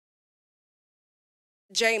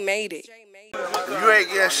Jay made it. If you ain't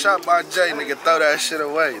getting shot by Jay, nigga, throw that shit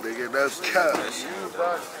away, nigga. That's cap.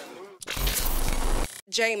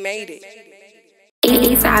 Jay made it.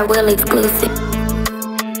 Tpseastsidewill exclusive.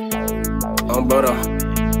 Brother,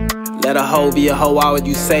 let a hoe be a hoe. Why would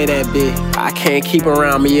you say that, bitch? I can't keep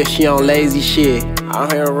around me if she on lazy shit. I'm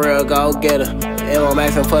here a real go-getter. If I'm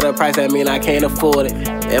asking for the price, that mean I can't afford it.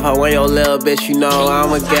 If I want your little bitch, you know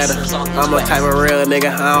I'ma get her. I'm a type of real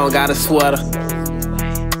nigga, I don't got a sweater.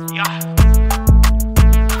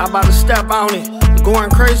 I about to step on it. Going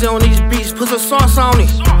crazy on these beats, put some sauce on it.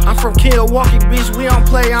 I'm from Milwaukee, bitch, we don't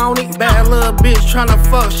play on it. Bad little bitch tryna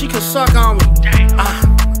fuck, she can suck on me.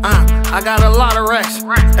 I got a lot of racks.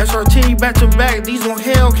 SRT back to back, these on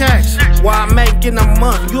Hellcats. Why I make in a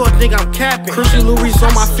month, you'll think I'm capping. Christian Louis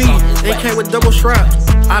on my feet, they came with double strap.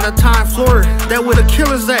 Out of time, Florida, that where the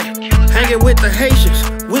killers at. Hanging with the Haitians,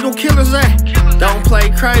 where the killers at. Don't play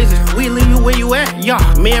crazy, we leave you where you at. Yeah,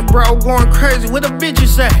 me and bro going crazy, where the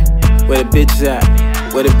bitches at? Where the bitches at?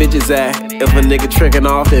 Where the bitches at? If a nigga tricking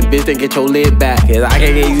off, then bitch, then get your lid back. Cause I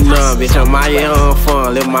can't get you none, bitch, I'm out here on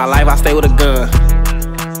fun. Living my life, I stay with a gun.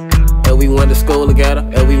 And we went to school together,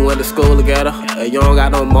 you don't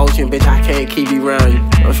got no motion, bitch, I can't keep you around you.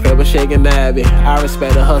 I'm scraping, shaking that, bitch, I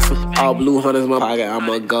respect the hustle. All blue hunters, my pocket, I'm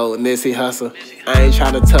a gold Nissy hustle. I ain't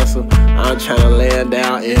tryna tussle, I'm tryna lay her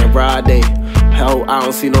down in broad day. Hope I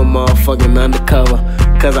don't see no motherfucking undercover,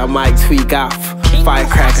 cause I might tweak off,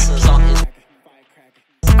 firecracker.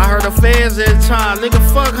 I heard the fans every time, nigga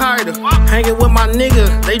fuck harder. Hanging with my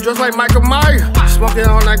niggas, they dress like Michael Myers. Smoking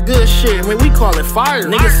on that good shit, man, we call it fire.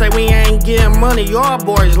 Niggas say we ain't getting money, y'all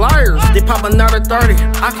boys liars. They pop another 30,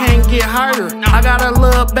 I can't get higher. I got a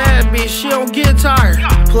little bad bitch, she don't get tired.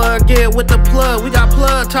 Plug it with the plug, we got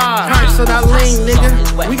plug ties. Price of that lean,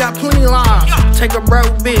 nigga, we got plenty lines. Take a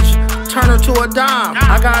broke bitch, turn her to a dime.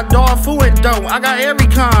 I got dog food and dope, I got every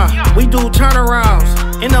kind. We do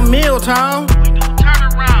turnarounds in the mealtime.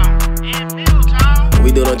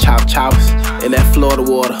 We do them choppers in that Florida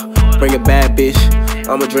water. Bring a bad bitch,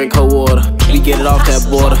 I'ma drink her water. We get it off that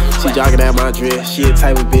border. She jogging at my dress. She a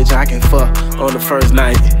type of bitch I can fuck on the first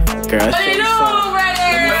night. Girl, she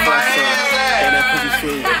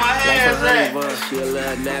she a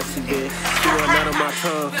little nasty bitch. She want none of my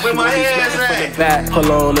tongue. She want me smacking from the back. Pull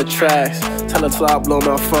her on the tracks. Tell her till I blow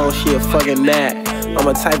my phone. She a fucking gnat. I'm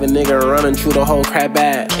a type of nigga running through the whole crap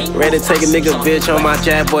bag. Ready to take a nigga bitch on my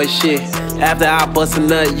jab boy shit. After I bust a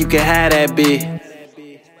nut, you can have that bitch.